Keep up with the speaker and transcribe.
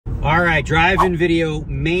All right, drive-in video,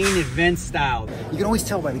 main event style. You can always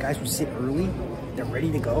tell by the guys who sit early, they're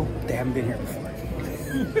ready to go. They haven't been here before.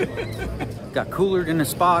 Got coolered in a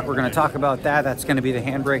spot. We're gonna talk about that. That's gonna be the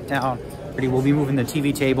hand breakdown. We'll be moving the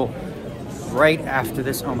TV table right after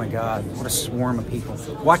this. Oh my God, what a swarm of people.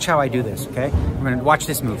 Watch how I do this, okay? We're gonna watch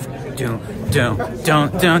this move. Doom, doom,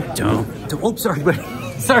 doom, doom, doom. Oh, sorry, buddy.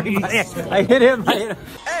 Sorry, buddy. I hit him.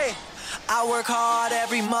 Hey, I work hard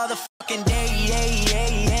every motherfucking day.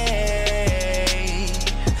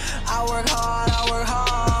 I work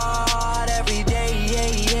hard every day.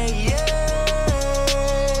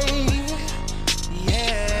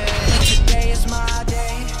 Today is my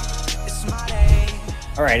day. It's my day.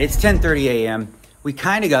 all right, it's 10:30 a.m. We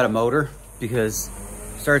kind of got a motor because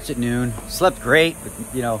it starts at noon. Slept great, but,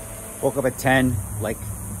 you know, woke up at 10, like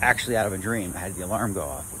actually out of a dream. I had the alarm go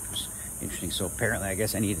off, which was interesting. So apparently, I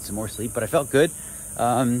guess I needed some more sleep, but I felt good.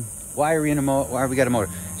 Why are we got a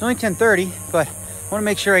motor? It's only 10:30, but I want to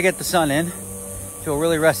make sure I get the sun in. Feel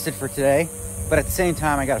really rested for today, but at the same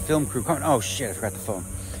time, I got a film crew coming. Oh shit, I forgot the phone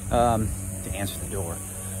to answer the door.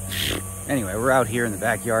 Anyway, we're out here in the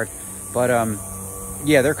backyard, but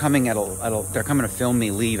yeah, they're coming they're coming to film me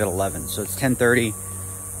leave at 11. So it's 10:30.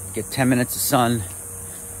 Get 10 minutes of sun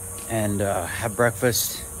and have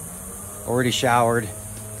breakfast. Already showered,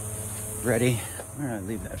 ready. Where did I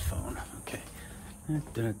leave that phone? Okay.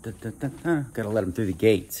 Gotta let them through the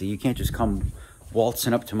gate. So you can't just come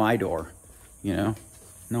waltzing up to my door, you know?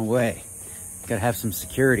 No way. Gotta have some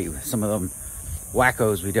security with some of them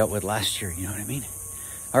wackos we dealt with last year, you know what I mean?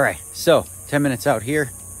 All right, so 10 minutes out here.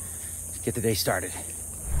 Let's get the day started.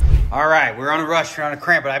 All right, we're on a rush, we're on a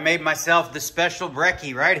cramp, but I made myself the special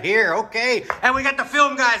brekkie right here, okay? And we got the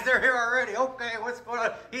film guys, they're here already. Okay, what's going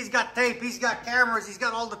on? He's got tape, he's got cameras, he's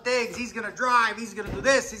got all the things. He's gonna drive, he's gonna do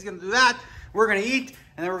this, he's gonna do that. We're gonna eat,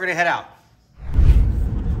 and then we're gonna head out.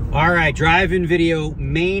 All right, drive-in video,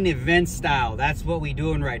 main event style. That's what we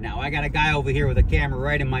doing right now. I got a guy over here with a camera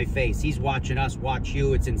right in my face. He's watching us watch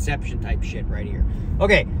you. It's Inception type shit right here.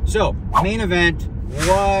 Okay, so main event,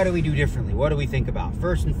 what do we do differently? What do we think about?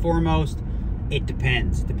 First and foremost, it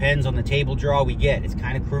depends. It depends on the table draw we get. It's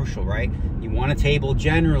kind of crucial, right? You want a table,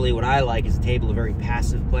 generally what I like is a table of very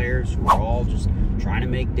passive players who are all just trying to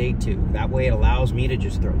make day two. That way it allows me to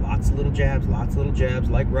just throw lots of little jabs,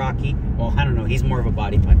 like Rocky. Well, I don't know, he's more of a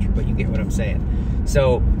body puncher, but you get what I'm saying.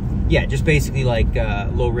 So yeah, just basically like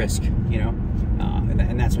low risk, you know?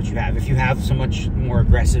 And that's what you have. If you have so much more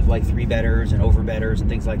aggressive like 3-betters and over-betters and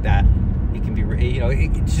things like that, it can be, you know,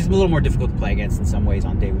 it's just a little more difficult to play against in some ways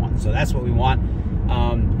on day one. So that's what we want.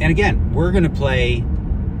 And again, we're going to play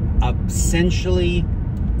essentially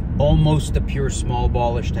almost a pure small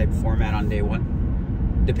ballish type format on day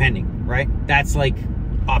one, depending, right? That's like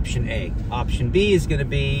option A. Option B is going to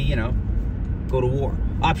be, you know, go to war.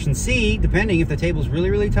 Option C, depending if the table's really,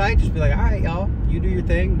 really tight, just be like, all right, y'all, you do your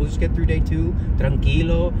thing. We'll just get through day two,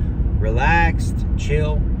 tranquilo, relaxed,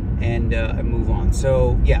 chill, and move on.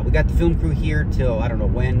 So yeah, we got the film crew here till I don't know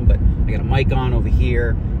when, but I got a mic on over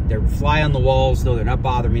here. They're fly on the walls though. They're not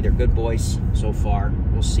bothering me. They're good boys so far.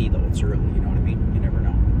 We'll see though. It's early. You know what I mean? You never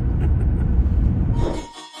know.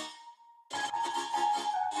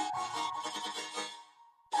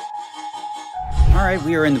 All right,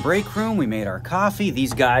 we are in the break room. We made our coffee.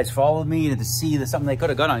 These guys followed me to see something they could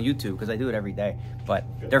have got on YouTube because I do it every day, but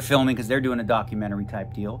they're filming because they're doing a documentary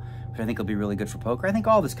type deal, which I think will be really good for poker. I think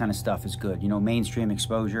all this kind of stuff is good. You know, mainstream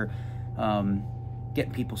exposure,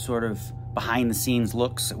 getting people sort of behind the scenes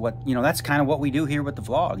looks at what, you know, that's kind of what we do here with the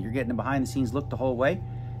vlog. You're getting a behind the scenes look the whole way.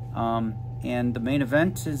 And the main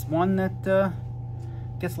event is one that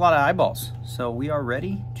gets a lot of eyeballs. So we are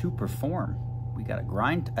ready to perform. We got a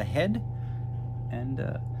grind ahead, and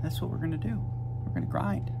that's what we're gonna do. We're gonna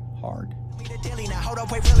grind hard. Okay,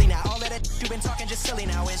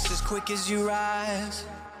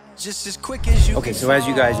 so as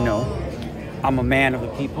you guys know, I'm a man of the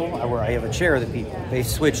people, where I have a chair of the people. They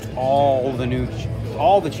switched all the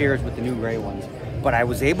chairs with the new gray ones. But I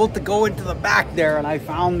was able to go into the back there and I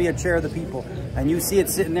found me a chair of the people. And you see it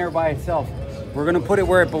sitting there by itself. We're gonna put it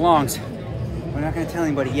where it belongs. We're not gonna tell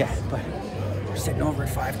anybody yet, but we're sitting over at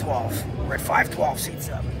 512. We're at 512 seats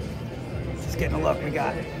up. Just getting a look, we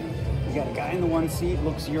got a guy in the 1 seat,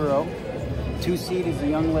 looks Euro. 2 seat is a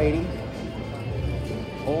young lady.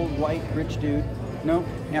 Old, white, rich dude. No,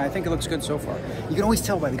 yeah, I think it looks good so far. You can always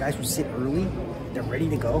tell by the guys who sit early, they're ready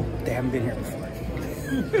to go. They haven't been here before.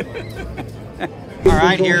 All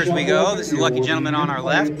right, here we go. This is the lucky gentleman on our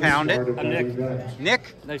left. Pound it. I'm Nick.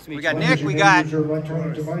 Nick? Nice to meet you. We got Nick. We got...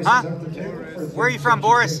 Huh? Where are you from,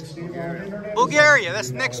 Boris? Bulgaria.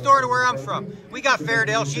 That's next door to where I'm from. We got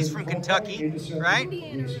Fairdale. She's from Kentucky, right?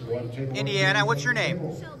 Indiana. What's your name?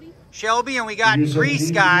 Shelby. Shelby. And we got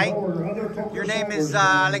Greece guy. Your name is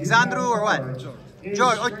Alexandru or what?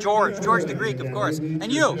 George. Oh, George. George the Greek, of course.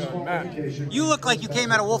 And you? Matt. You look like you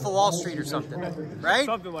came out of Wolf of Wall Street or something, right?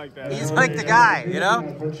 Something like that. He's like the guy, you know?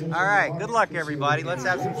 All right. Good luck, everybody. Let's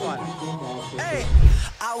have some fun. Hey,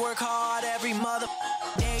 I work hard every mother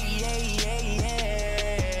day,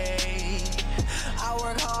 I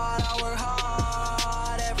work hard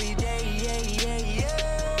every day,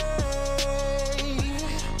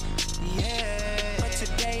 But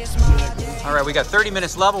today is my day. All right, we got 30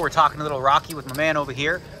 minutes level. We're talking a little Rocky with my man over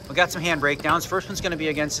here. We got some hand breakdowns. First one's going to be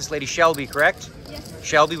against this lady Shelby, correct? Yes.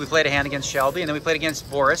 Shelby, we played a hand against Shelby, and then we played against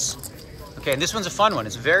Boris. Okay, and this one's a fun one.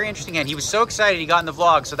 It's a very interesting hand. He was so excited he got in the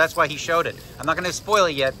vlog, so that's why he showed it. I'm not going to spoil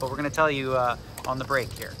it yet, but we're going to tell you on the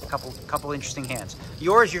break here. A couple interesting hands.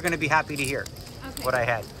 Yours, you're going to be happy to hear what I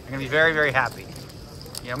had. You're going to be very, very happy.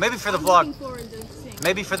 You know, maybe for the vlog.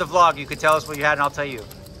 Maybe for the vlog, you could tell us what you had, and I'll tell you.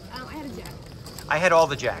 I had a jack. I had all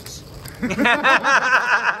the jacks.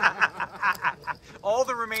 All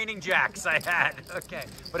the remaining jacks I had. Okay,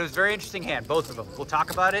 but it was a very interesting hand, both of them. We'll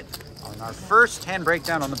talk about it on our first hand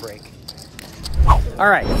breakdown on the break. All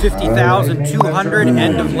right, 50,200,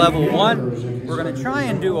 end of level 1. We're gonna try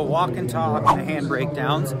and do a walk and talk and hand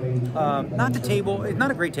breakdowns. Not the table, it's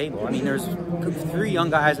not a great table. I mean, there's 3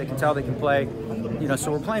 young guys I can tell they can play. You know,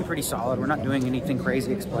 so we're playing pretty solid. We're not doing anything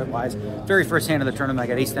crazy exploit-wise. Very first hand of the tournament, I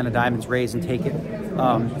got ace 10 of diamonds, raise and take it.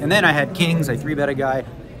 And then I had kings, I 3-bet a guy.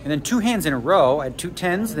 And then 2 hands in a row, I had 2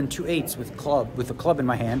 10s, then 2 8s with a club in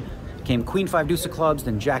my hand. Came queen 5 deuce of clubs,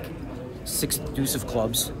 then jack 6 deuce of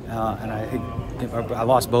clubs. And I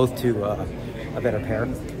lost both to a better pair.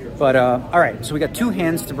 But all right, so we got 2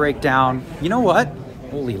 hands to break down. You know what?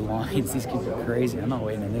 Holy lines, these kids are crazy. I'm not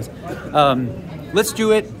waiting on this. Let's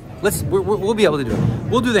do it. We'll be able to do it.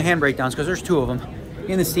 We'll do the hand breakdowns because there's 2 of them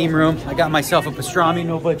in the steam room. I got myself a pastrami,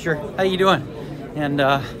 no butcher. How you doing? And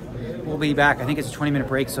we'll be back. I think it's a 20-minute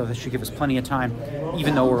break, so this should give us plenty of time,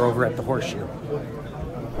 even though we're over at the Horseshoe.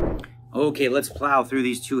 Okay, let's plow through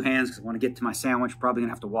these 2 hands because I want to get to my sandwich. Probably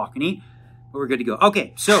gonna have to walk and eat, but we're good to go.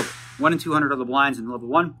 Okay, so 1 and 200 are the blinds in level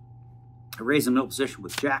 1. I raise in middle position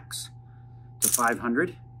with jacks to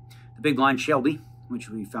 500. The big blind Shelby, which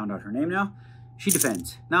we found out her name now, she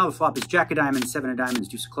defends. Now the flop is jack of diamonds, 7 of diamonds,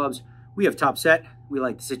 deuce of clubs. We have top set. We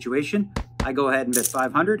like the situation. I go ahead and bet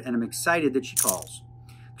 500, and I'm excited that she calls.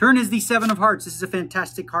 Turn is the 7 of hearts. This is a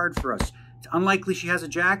fantastic card for us. It's unlikely she has a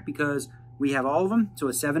jack because we have all of them, so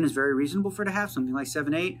a 7 is very reasonable for her to have, something like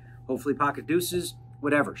 7, 8, hopefully pocket deuces,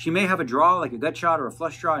 whatever. She may have a draw, like a gut shot or a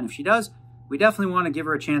flush draw, and if she does, we definitely want to give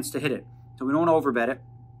her a chance to hit it. So we don't want to overbet it.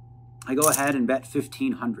 I go ahead and bet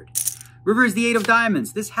 1,500. River is the 8 of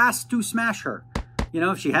diamonds. This has to smash her. You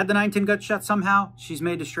know, if she had the 9-10 gut shot somehow, she's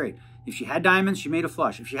made a straight. If she had diamonds, she made a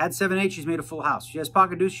flush. If she had 7-8, she's made a full house. If she has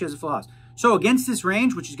pocket deuce, she has a full house. So against this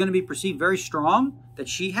range, which is going to be perceived very strong, that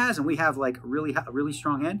she has, and we have like a really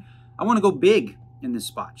strong hand, I want to go big in this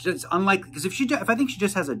spot. It's unlikely, because if I think she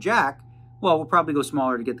just has a jack, well, we'll probably go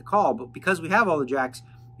smaller to get the call. But because we have all the jacks,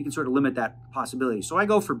 we can sort of limit that possibility. So I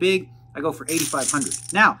go for big. I go for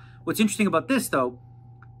 8,500. Now, what's interesting about this, though,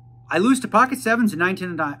 I lose to pocket 7s and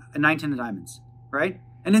 9-10 of diamonds, right?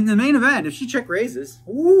 And in the main event, if she check raises,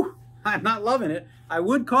 woo, I'm not loving it. I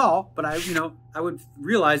would call, but I would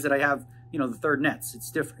realize that I have, the 3rd nets. It's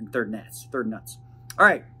different, 3rd nets, 3rd nuts. All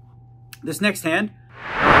right, this next hand,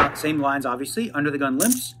 same lines, obviously, under the gun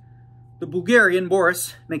limps. The Bulgarian,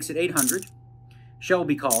 Boris, makes it 800.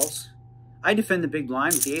 Shelby calls. I defend the big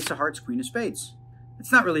blind with the ace of hearts, queen of spades.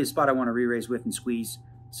 It's not really a spot I want to re-raise with and squeeze,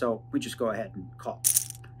 so we just go ahead and call.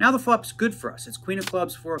 Now the flop's good for us. It's queen of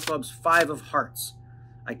clubs, 4 of clubs, 5 of hearts.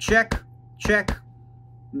 I check, check.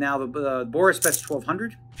 Now the Boris bets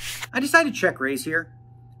 1,200. I decided check raise here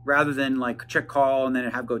rather than like check call and then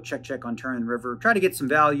have go check check on turn and river. Try to get some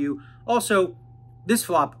value. Also, this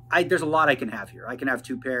flop, there's a lot I can have here. I can have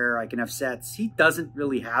 2 pair. I can have sets. He doesn't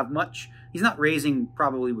really have much. He's not raising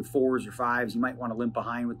probably with 4s or 5s. You might want to limp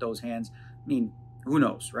behind with those hands. I mean, who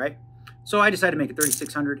knows, right? So I decided to make it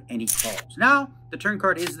 3,600 and he calls. Now, the turn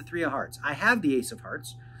card is the 3 of hearts. I have the ace of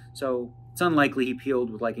hearts, so it's unlikely he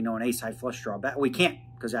peeled with like, an ace high flush draw. We can't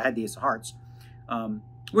because I had the ace of hearts.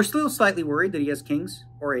 We're still slightly worried that he has kings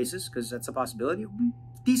or aces because that's a possibility.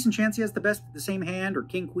 Decent chance he has the same hand or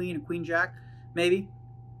king, queen, and queen, jack, maybe,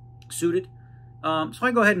 suited. So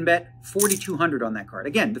I go ahead and bet 4,200 on that card.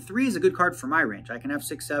 Again, the 3 is a good card for my range. I can have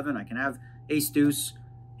 6, 7. I can have ace deuce,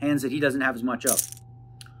 hands that he doesn't have as much of.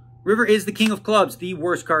 River is the king of clubs, the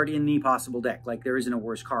worst card in the possible deck. Like, there isn't a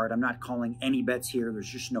worse card. I'm not calling any bets here. There's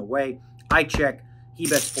just no way. I check. He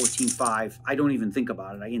bets 14-5. I don't even think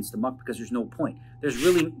about it. I insta him up because there's no point. There's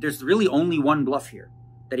really only one bluff here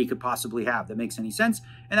that he could possibly have that makes any sense,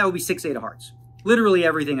 and that would be 6-8 of hearts. Literally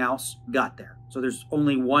everything else got there. So there's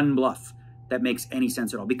only one bluff that makes any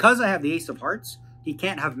sense at all. Because I have the ace of hearts, he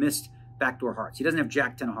can't have missed backdoor hearts. He doesn't have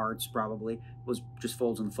jack 10 of hearts, probably. Was just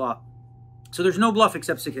folds on the flop. So there's no bluff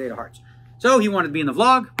except 6-8 of hearts. So he wanted to be in the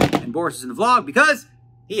vlog, and Boris is in the vlog because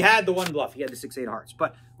he had the one bluff. He had the 6-8 of hearts.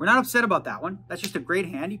 But we're not upset about that one. That's just a great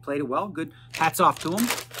hand. He played it well. Good. Hats off to him.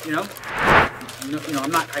 You know,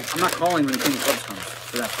 I'm not calling when the king of clubs comes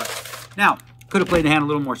for that price. Now, could have played the hand a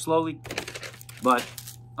little more slowly, but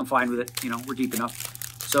I'm fine with it. You know, we're deep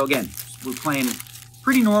enough. So again, we're playing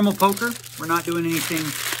pretty normal poker. We're not doing anything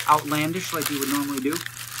outlandish like we would normally do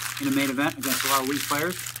in a main event against a lot of weak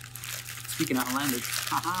players. Speaking of outlandish,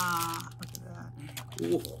 haha, look at that.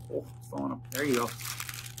 Oh, it's falling up. There you go.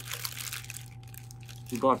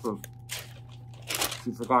 She forgot to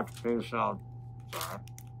pay the salad.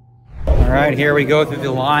 All right, here we go through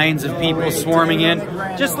the lines of people swarming in,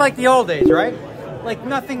 just like the old days, right? Like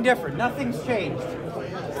nothing different, nothing's changed.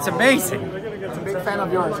 It's amazing. It's a big fan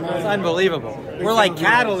of yours, man. It's unbelievable. We're like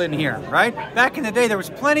cattle in here, right? Back in the day, there was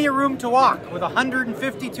plenty of room to walk with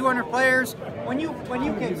 150, 200 players. When you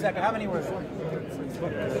came second, how many were there?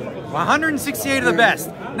 168 of the best.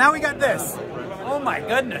 Now we got this. Oh my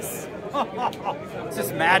goodness. It's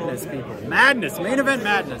just madness, people. Madness. Main event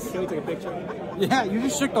madness. Can we take a picture? Yeah, you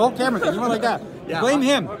just shook the whole camera thing. You went like that. Yeah. Blame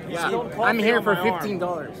him. Yeah. I'm here for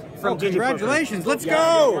 $15. From congratulations. Let's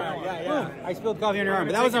go. Yeah. I spilled coffee on your arm,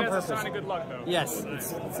 but that was on purpose. Sign of good luck, though. Yes,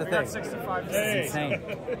 it's a thing. 65. It's insane.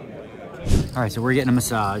 All right, so we're getting a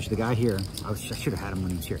massage. The guy here, I should have had him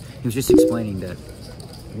when he was here. He was just explaining that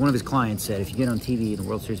one of his clients said, if you get on TV in the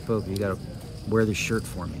World Series of Poker, you got to wear this shirt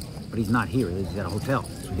for me. But he's not here. He's at a hotel,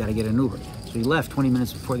 so we got to get an Uber. So he left 20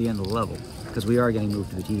 minutes before the end of the level because we are getting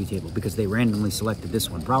moved to the TV table because they randomly selected this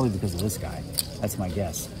one, probably because of this guy. That's my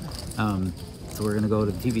guess. So we're going to go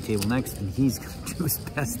to the TV table next, and he's going to do his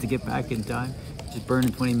best to get back in time. Just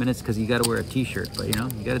burning 20 minutes because you got to wear a T-shirt. But, you know,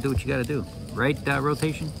 you got to do what you got to do. Right,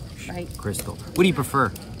 rotation? Right. Crystal. What do you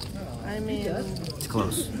prefer? I mean, It's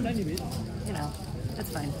close. you know, that's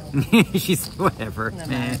fine. She's whatever. No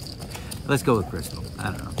Man. Let's go with Crystal.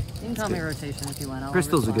 I don't know. You can call me Rotation if you want.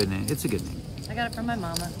 Crystal's a good name. It's a good name. I got it from my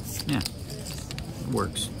mama. Yeah, it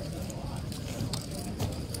works.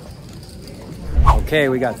 Okay,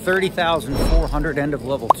 we got 30,400 end of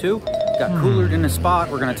level 2. Got coolered in a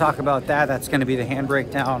spot. We're going to talk about that. That's going to be the hand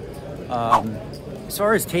breakdown. As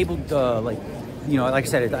far as table, like I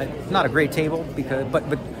said, it's not a great table because, but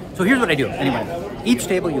so here's what I do. Anyway, each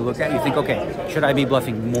table you look at, you think, okay, should I be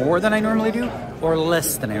bluffing more than I normally do or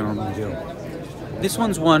less than I normally do? This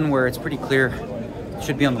one's one where it's pretty clear it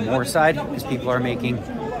should be on the more side because people are making,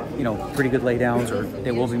 pretty good laydowns, or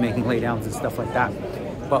they will be making laydowns and stuff like that.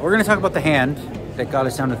 But we're going to talk about the hand that got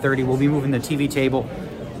us down to 30. We'll be moving the TV table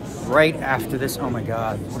right after this. Oh my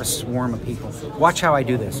God, what a swarm of people. Watch how I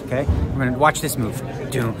do this, okay? We're going to watch this move.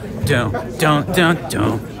 Doom, doom, doom, doom,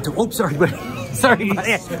 doom. Oh, sorry, buddy. Sorry,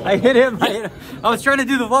 buddy. I hit him. I was trying to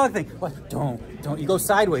do the vlog thing. What? Don't. You go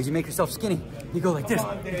sideways. You make yourself skinny. You go like this.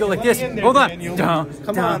 You go like this. Hold on.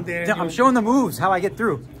 Come on, Daniel. I'm showing the moves, how I get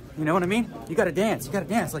through. You know what I mean? You got to dance. You got to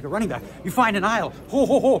dance like a running back. You find an aisle. Ho,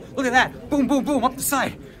 ho, ho. Look at that. Boom, boom, boom. Up the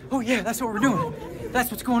side. Oh, yeah. That's what we're doing. That's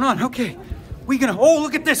what's going on. Okay. Oh,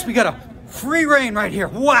 look at this. We got a free reign right here.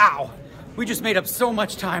 Wow. We just made up so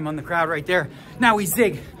much time on the crowd right there. Now we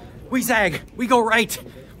zig. We zag. We go right.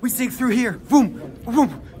 We zig through here. Boom,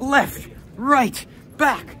 boom. Left, right,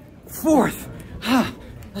 back, forth.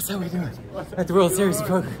 That's how we do it at the World Series of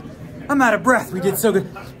Poker. I'm out of breath. We did so good.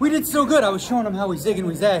 We did so good. I was showing them how we zig and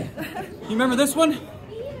we zag. You remember this one?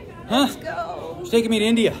 Huh? Let's go. She's taking me to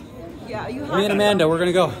India. Yeah, you have Me and Amanda, we're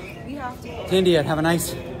gonna go We have to. to India and have a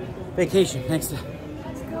nice vacation. Thanks to.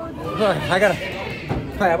 Let's go.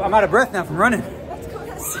 I'm out of breath now from running. Let's go.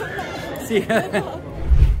 That's so nice. See ya.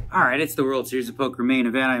 All right, it's the World Series of Poker main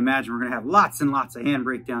event. I imagine we're gonna have lots and lots of hand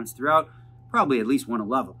breakdowns throughout. Probably at least one a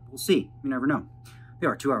level. We'll see. You never know. They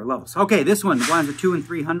are 2-hour levels. Okay, this one, the blinds are 2 and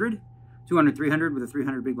 300. 200, 300 with a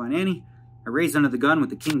 300 big blind ante. I raised under the gun with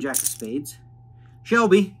the king jack of spades.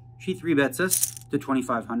 Shelby, she 3-bets us to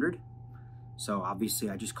 2,500. So obviously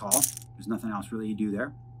I just call. There's nothing else really you do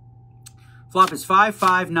there. Flop is 5,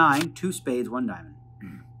 5, 9, 2 spades, 1 diamond.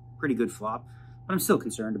 Pretty good flop, but I'm still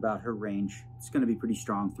concerned about her range. It's going to be pretty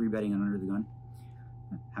strong, 3-betting under the gun.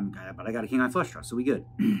 Haven't got it, but I got a king on flush draw, so we good.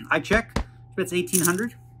 I check. She bets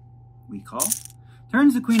 1,800. We call.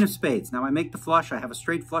 Turns the queen of spades. Now I make the flush. I have a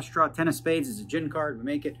straight flush draw. 10 of spades is a gin card. We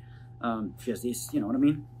make it. She has these, you know what I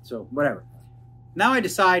mean? So whatever. Now I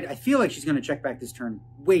decide, I feel like she's going to check back this turn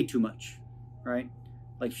way too much, right?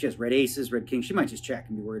 Like if she has red aces, red kings, she might just check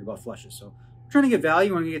and be worried about flushes. So I'm trying to get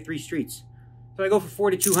value. I'm going to get 3 streets. So I go for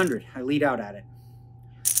 4,200. I lead out at it.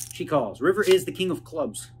 She calls. River is the king of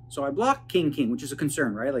clubs. So I block king, king, which is a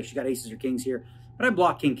concern, right? Like she got aces or kings here. But I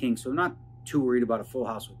block king, king, so I'm not too worried about a full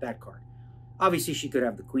house with that card. Obviously, she could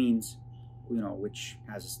have the queens, you know, which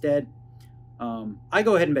has us dead. I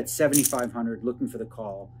go ahead and bet 7,500, looking for the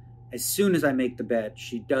call. As soon as I make the bet,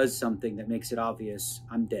 she does something that makes it obvious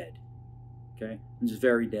I'm dead. Okay? I'm just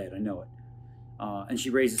very dead. I know it. And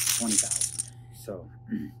she raises to 20,000. So,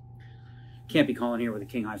 can't be calling here with a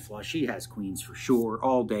king-high flush. She has queens for sure,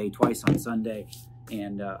 all day, twice on Sunday.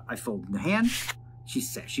 And I folded the hand.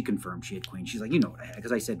 She confirmed she had queens. She's like, you know what I had,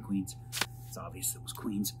 because I said queens. It's obvious it was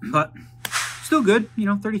queens. But still good, you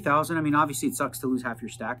know, 30,000. I mean, obviously it sucks to lose half your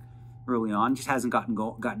stack early on. Just hasn't gotten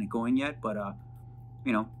it going yet. But,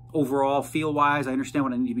 you know, overall, feel-wise, I understand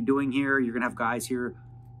what I need to be doing here. You're going to have guys here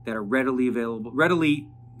that are readily available, readily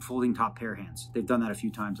folding top pair hands. They've done that a few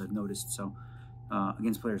times, I've noticed. So,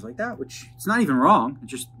 against players like that, which it's not even wrong.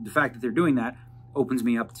 It's just the fact that they're doing that opens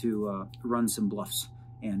me up to run some bluffs.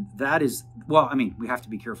 And that is, well, I mean, we have to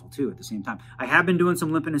be careful too at the same time. I have been doing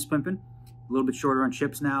some limping and spimping, a little bit shorter on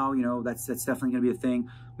chips now. You know, that's definitely going to be a thing.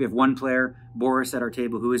 We have one player, Boris, at our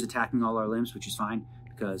table who is attacking all our limps, which is fine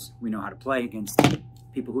because we know how to play against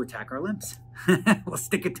people who attack our limps. We'll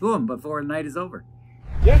stick it to them before the night is over.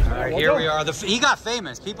 Yeah. All right, here we are. He got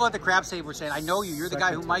famous. People at the crab save were saying, I know you. You're the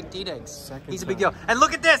guy who Mike DNeg. He's a big deal. And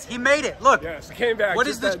look at this. He made it. Look. Yes, I came back. What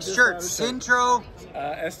is this shirt? Sintro?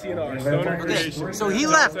 STNR. Stoner Creation. So he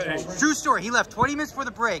left. True story. He left 20 minutes before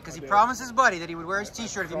the break because he promised his buddy that he would wear his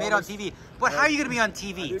t-shirt if he made it on TV. But how are you going to be on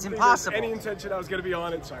TV? It's impossible. Any intention I was going to be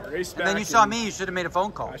on it, so I raced back. And then you saw me. You should have made a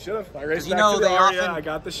phone call. I should have. I raced you back know, to the area. often, I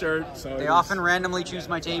got the shirt. So they often randomly choose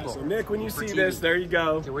my table. So Nick, when you see this, there you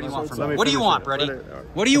go. Okay, what do you want from me? What do you want, Brady?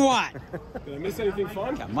 What do you want? Did I miss anything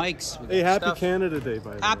fun? Got mics. Hey, happy Canada Day, by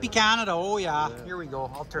the way. Happy Canada. Oh, yeah. Here we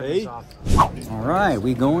go. I'll turn this off. All right,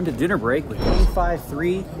 we go into dinner break with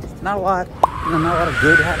 25-3. Not a lot, you know, not a lot of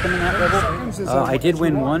good happening at level. I did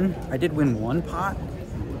win one pot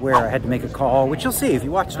where I had to make a call, which you'll see if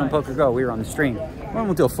you watched it on PokerGO. We were on the stream. We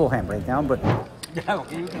won't do a full hand breakdown, but I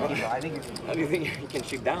think how do you think you can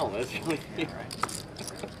shoot down? That's really is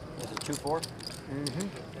it 2-4? All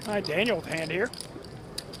right, Daniel's hand here.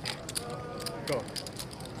 Go.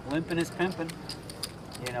 Limping is pimping.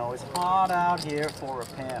 You know, it's hot out here for a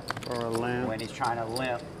pimp. Or a lamp. When he's trying to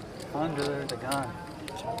limp under the gun.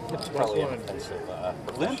 It's probably an offensive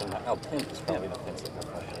profession. Oh, pimp is probably an offensive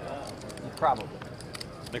profession. Probably.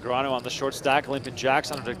 Negreanu on the short stack, limping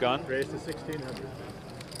jacks under the gun. Raise to 1,600.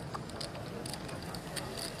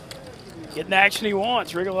 Getting the action he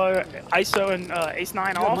wants. Regular ISO and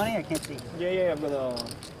ace-9 off. Money? I can't see. Yeah, I'm gonna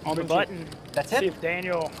on the button. That's See it? if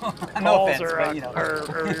Daniel No calls offense, or, but, you know. or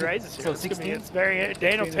raises here. So It's gonna be, 16? it's very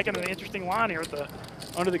Daniel taking an interesting line here with the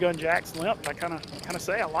under the gun jacks limp. I kind of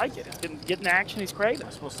say I like it. It's getting the action he's craving.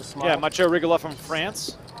 I'm supposed to smile. Yeah, Mathieu Rigolo from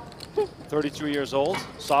France, 32 years old,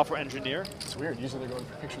 software engineer. It's weird. Usually they're going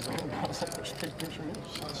for pictures of him. I was like, there's a big picture of me.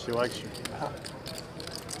 She likes you.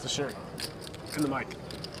 It's a shirt. And the mic.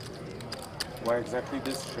 Why exactly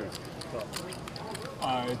this shirt?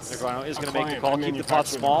 Negreanu is going to make the call, keep the pot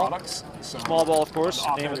small. Small ball, of course,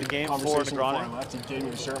 name of the game for Negreanu. He gave me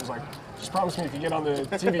the shirt. I was like, just promise me if you get on the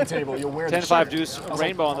TV table, you'll wear the 10-5 shirt. deuce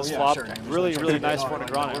rainbow on this flop. Really, really nice for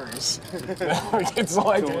Negreanu. It's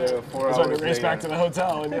like it. I was going to race back to the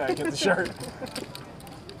hotel and I get the shirt.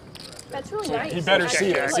 That's really nice. He better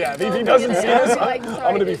see us. Yeah, if he doesn't see us, I'm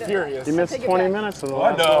going to be furious. You missed 20 minutes of the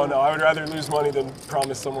What? No, I would rather lose money than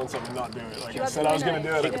promise someone something and not do it. Like I said I was going to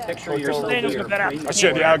do it. Take a picture of yourself. I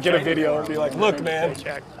should, yeah, I'll get a video and be like, look, man,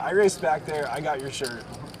 I raced back there. I got your shirt.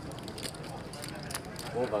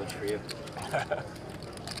 We'll vouch for you.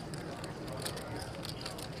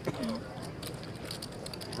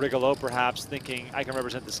 Rigolo perhaps thinking, I can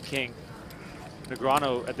represent this king.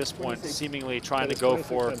 Negreanu at this point seemingly trying to go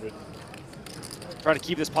for, trying to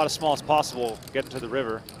keep this pot as small as possible, get into the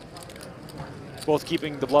river. Both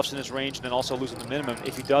keeping the bluffs in his range and then also losing the minimum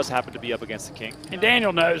if he does happen to be up against the king. And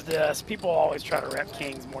Daniel knows this. People always try to rep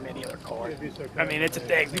kings more than any other card. I mean, it's a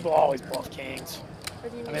thing. People always bluff kings.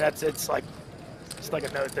 I mean, it's like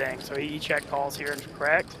a no thing. So he check calls here and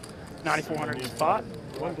correct. 9,400 spot.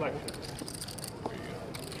 One black.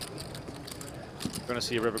 We're going to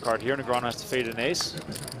see a river card here. Negreanu has to fade an ace.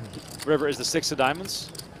 River is the 6 of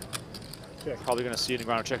diamonds. Probably going to see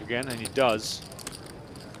Negreanu check again, and he does.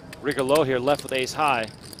 Rigolo here left with ace high.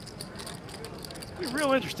 It'd be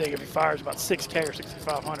real interesting if he fires about 6K or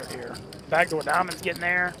 6,500 here. Backdoor diamond's getting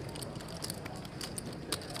there.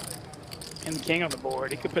 And the king on the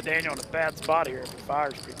board. He could put Daniel in a bad spot here if he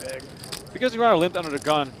fires pretty big. Because Negreanu limped under the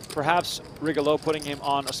gun, perhaps Rigolo putting him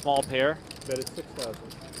on a small pair. Bet it's 6,000.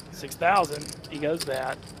 6,000. He goes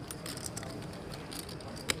that.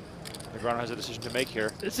 Negreanu has a decision to make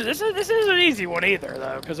here. This isn't an easy one either,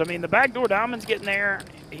 though, because, I mean, the backdoor diamond's getting there.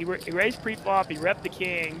 He raised pre-flop. He repped the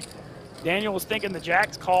king. Daniel was thinking the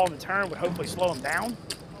jack's call on the turn would hopefully slow him down.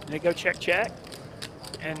 And they go check.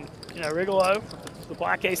 And, you know, Rigolo, the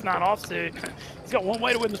black ace 9 offsuit, he's got one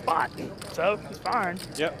way to win the spot. So, it's fine.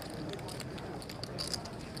 Yep.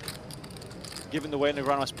 Given the way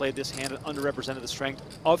Negreanu has played this hand and underrepresented the strength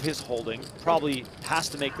of his holding, probably has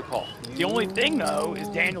to make the call. The only thing, though, is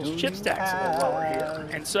Daniel's chip stack's a little lower here.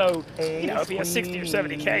 And so, you know, if he has 60 or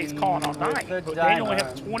 70K, he's calling all night. But Daniel only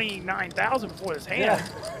has 29,000 before this hand. Yeah.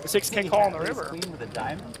 The 6K call on the river. Queen with a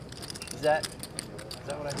diamond? Is that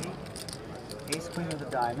what I beat? Ace queen with a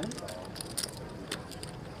diamond.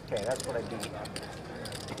 Okay, that's what I beat.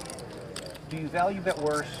 Do you value bet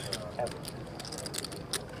worse ever?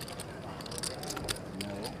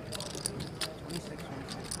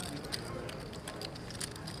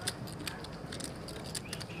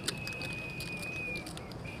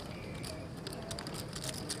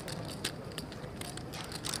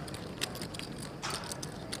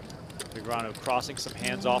 Negreanu crossing some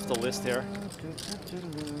hands off the list here.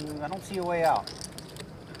 I don't see a way out.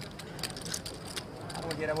 How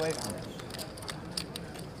do I get away from this?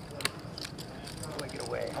 How do I get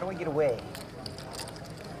away? How do I get away?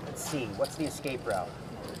 Let's see. What's the escape route?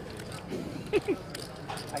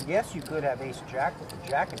 I guess you could have ace jack with the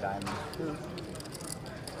jack of diamonds too.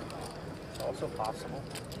 It's also possible.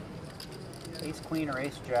 Ace queen or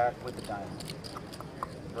ace jack with the diamond.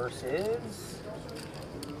 Versus,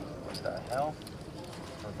 what the hell?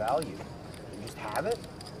 For value. You just have it?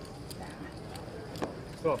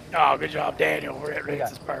 Oh, good job, Daniel.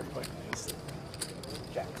 This perfectly.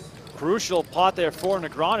 Jacks. Crucial pot there for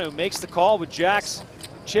Negreanu. Makes the call with jacks.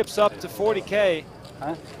 Chips up to 40K.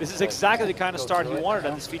 Huh? This is exactly the kind of start he wanted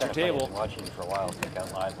at this feature table. Watching for a while, think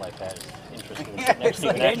out live like that is interesting.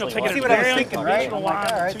 Daniel taking a very unconventional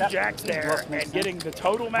line, 2 jacks there, and getting the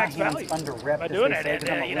total max value by doing it.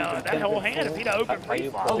 And you know, that whole hand, if he'd opened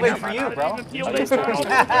pre-flop, I'll wait for you, bro. I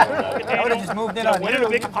would have just moved in on you. Winning a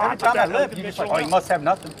big pot. Every time I lived, you just like, oh, you must have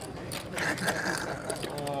nothing.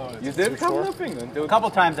 You did come limping then? A couple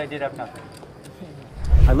times I did have nothing.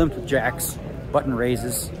 I limped with jacks, button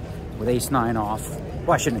raises, with ace 9 off.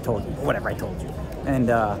 Well, I shouldn't have told you, but whatever, I told you. And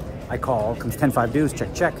I call, comes 10-5 deuce,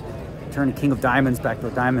 check. Turn to king of diamonds, backdoor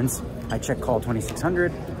diamonds. I check call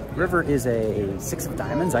 2,600. River is a 6 of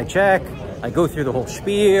diamonds, I check. I go through the whole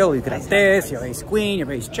spiel. You could have this, you have ace queen, you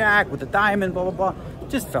have ace jack with the diamond, blah, blah, blah.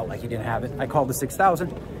 Just felt like he didn't have it. I called the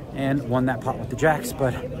 6,000 and won that pot with the jacks,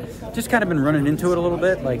 but just kind of been running into it a little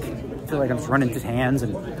bit. Like, I feel like I'm just running into hands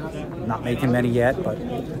and not making many yet, but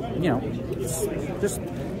you know, it's just,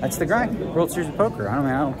 that's the grind. World Series of Poker. I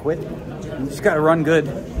don't quit. You just got to run good.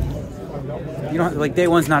 You don't like day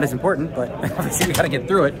one's not as important, but obviously we got to get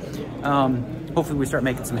through it. Hopefully we start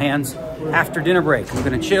making some hands after dinner break. I'm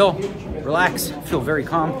gonna chill, relax, feel very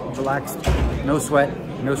calm, relaxed, no sweat,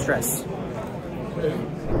 no stress.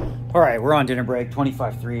 All right, we're on dinner break.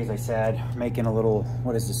 25-3, as I said. Making a little.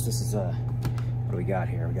 What is this? This is a. What do we got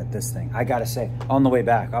here? We got this thing. I gotta say, on the way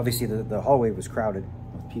back, obviously the hallway was crowded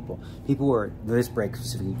with people. People were, this break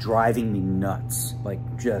specifically, driving me nuts. Like,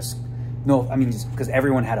 just, no, I mean, just because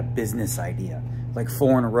everyone had a business idea. Like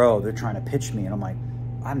 4 in a row, they're trying to pitch me, and I'm like,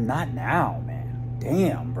 I'm not now, man.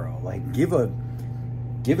 Damn, bro. Like, give a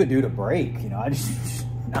dude a break. You know, I just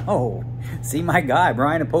no. See my guy,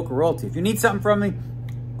 Brian at Poker Royalty. If you need something from me,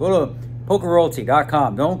 go to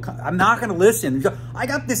PokerRoyalty.com. I'm not going to listen. I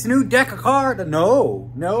got this new deck of cards. No.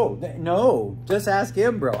 Just ask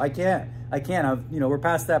him, bro. I can't. You know, we're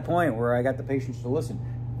past that point where I got the patience to listen.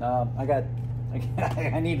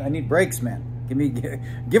 I need breaks, man.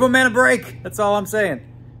 Give a man a break. That's all I'm saying.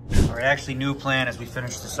 All right, actually, new plan as we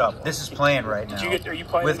finish this up. This is playing right now. Are you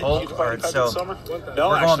playing with Hulk cards? So no,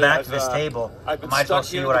 we're going back to this table. I've been Might as well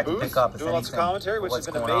stuck see here what in I the can booth, pick up. doing lots of commentary, which has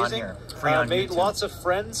been amazing. Made YouTube. lots of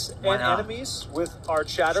friends and enemies with our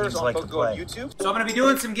chatters on PokerGO on YouTube. So I'm going to be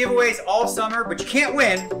doing some giveaways all summer, but you can't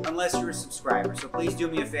win unless you're a subscriber. So please do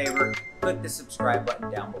me a favor, click the subscribe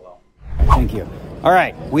button down below. Thank you. All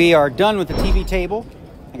right, we are done with the TV table.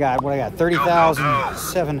 I got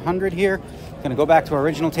 30,700 here. Gonna go back to our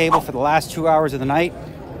original table for the last 2 hours of the night.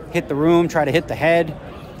 Hit the room, try to hit the head.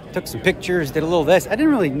 took some pictures, did a little this. I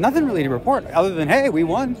didn't really, nothing really to report other than, hey, we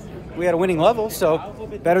won. We had a winning level, so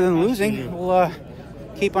better than losing. We'll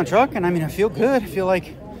keep on trucking. I mean, I feel good. I feel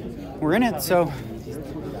like we're in it, so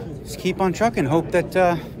just keep on trucking. Hope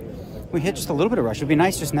that we hit just a little bit of rush. It'd be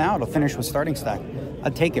nice just now to finish with starting stack.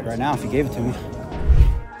 I'd take it right now if you gave it to me.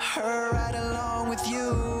 Right along with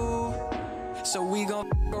you. So we gon'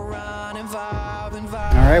 go around and vibe and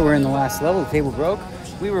vibe. All right, we're in the last level. The table broke.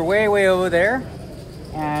 We were way over there,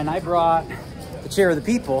 and I brought the chair of the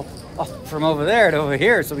people from over there to over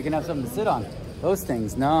here so we can have something to sit on. Those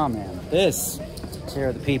things, nah, man. This chair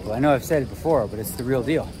of the people. I know I've said it before, but it's the real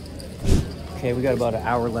deal. Okay, we got about an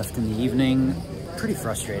hour left in the evening. Pretty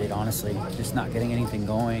frustrated, honestly. Just not getting anything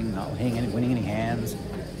going, not winning any hands.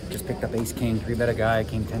 Just picked up ace king, 3-bet a guy,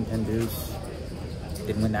 king 10-10 deuce.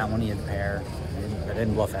 Didn't win that one, he had a pair. I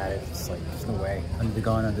didn't bluff at it. It's like, there's no way. Under the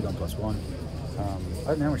gun +1. Other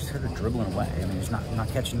than that, we're just sort of dribbling away. I mean, just not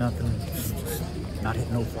catching nothing, just not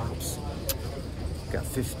hitting no flops. Got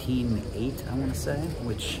 15-8, I want to say,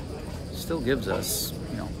 which still gives us,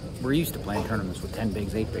 you know, we're used to playing tournaments with 10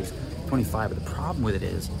 bigs, 8 bigs, 25. But the problem with it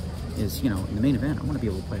is, you know, in the main event, I want to be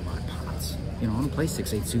able to play a lot of pots. You know, I want to play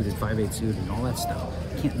 6-8 suited, 5-8 suited, and all that stuff.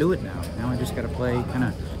 Can't do it now. Now I just got to play kind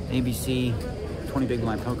of ABC, 20 big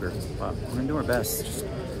blind poker. But we're gonna do our best. Just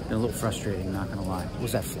been a little frustrating, not gonna lie. What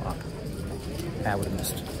was that flop? I would have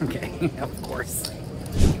missed. Okay, of course.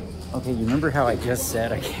 Okay, you remember how I just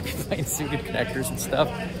said I can't be playing suited connectors and stuff?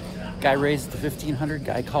 Guy raises to 1500,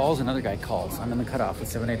 guy calls, another guy calls. I'm in the cutoff with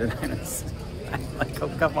 7, 8, or 9. I'm like, oh,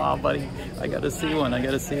 come on, buddy. I gotta see one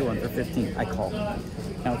for 15. I call.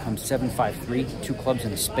 Now it comes 7-5-3, 2 clubs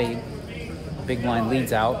and a spade. Big blind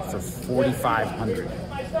leads out for 4,500.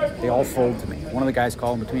 They all fold to me. One of the guys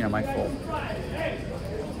call in between, I might fold.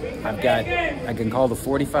 I can call the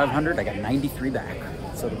 4,500, I got 93 back.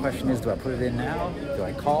 So the question is, do I put it in now? Do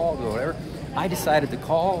I call, do whatever? I decided to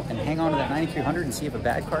call and hang on to that 9,300 and see if a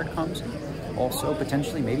bad card comes. Also,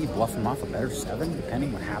 potentially, maybe bluff him off a better 7,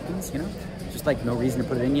 depending what happens, you know? Just like no reason to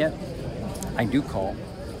put it in yet. I do call.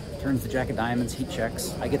 Turns the jack of diamonds, he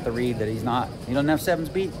checks. I get the read that he doesn't have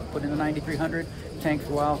 7s beat. Put in the 9,300, tanked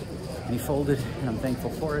for a while, and he folded, and I'm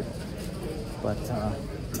thankful for it. But,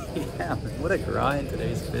 yeah, what a grind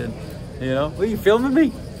today's been. You know, are you filming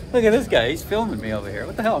me? Look at this guy, he's filming me over here.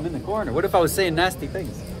 What the hell, I'm in the corner. What if I was saying nasty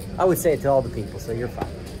things? I would say it to all the people, so you're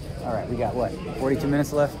fine. All right, we got what, 42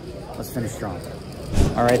 minutes left? Let's finish strong.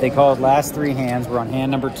 All right, they called last 3 hands. We're on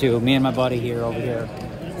hand number 2. Me and my buddy here over here.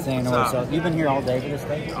 Saying to ourselves, you've been here all day for this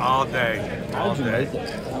thing? All day. How did you make it?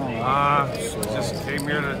 I don't know. Just came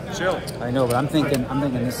here to chill. I know, but I'm thinking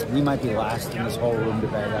this. We might be last in this whole room to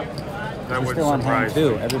bag up. That We're still on hand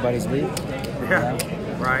 2. Everybody's leaving. Yeah,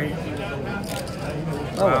 right.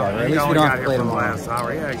 Oh, well, at least we don't have to play tomorrow. Last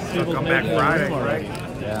hour. Yeah, you'll come back Friday, right?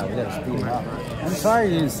 Yeah, we gotta speed him up. I'm sorry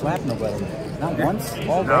you didn't slap nobody. Not once?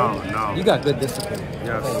 All day? No. You got good discipline.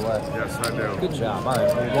 Yes. Yes, I do. Good job. All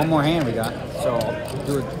right, one more hand we got. So I'll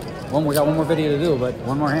do it. We got one more video to do, but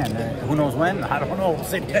one more hand. Who knows when? I don't know. We'll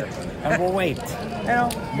sit here and we'll wait. You know,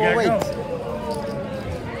 we'll wait.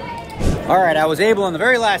 All right, I was able in the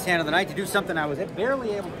very last hand of the night to do something I was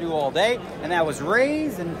barely able to do all day, and that was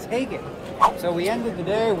raise and take it. So we ended the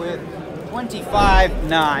day with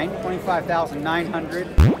 25,900.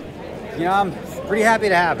 You know, I'm pretty happy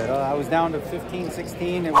to have it. I was down to 15,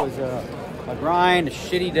 16. It was a grind, a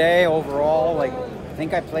shitty day overall. Like, I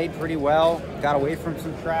think I played pretty well. Got away from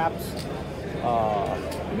some traps. I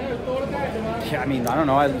mean, I don't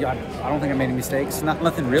know. I don't think I made any mistakes.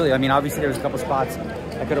 Nothing really. I mean, obviously there was a couple spots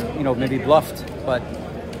I could have, you know, maybe bluffed, but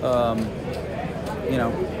you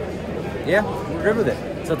know, yeah, we're good with it.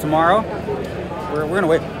 So tomorrow we're gonna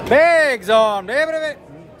wait. Bags on, David.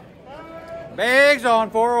 Bags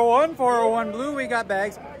on 401 blue. We got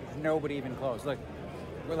bags. There's nobody even close. Look,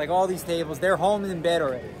 we're like all these tables. They're home in bed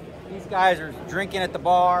already. These guys are drinking at the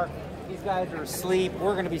bar. These guys are asleep.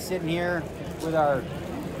 We're gonna be sitting here with our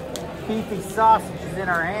beefy sausages in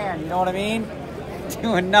our hand. You know what I mean?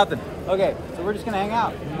 Doing nothing. Okay, so we're just gonna hang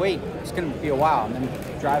out and wait. It's gonna be a while, and then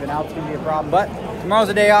driving out is gonna be a problem. But tomorrow's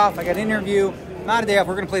a day off. I got an interview. Not a day off.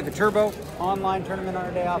 We're gonna play the Turbo online tournament on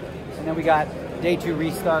our day off, and then we got day 2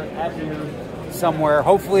 restart at noon somewhere.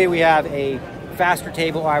 Hopefully, we have a faster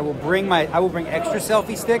table. I will bring extra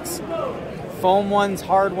selfie sticks, foam ones,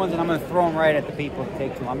 hard ones, and I'm gonna throw them right at the people that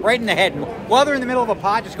take too long. Right in the head. While they're in the middle of a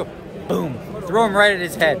pot, just go boom, throw them right at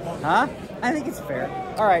his head. Huh? I think it's fair.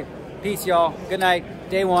 All right, peace, y'all. Good night.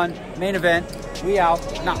 Day 1, main event. We out.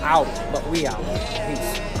 Not out, but we out.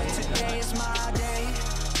 Peace.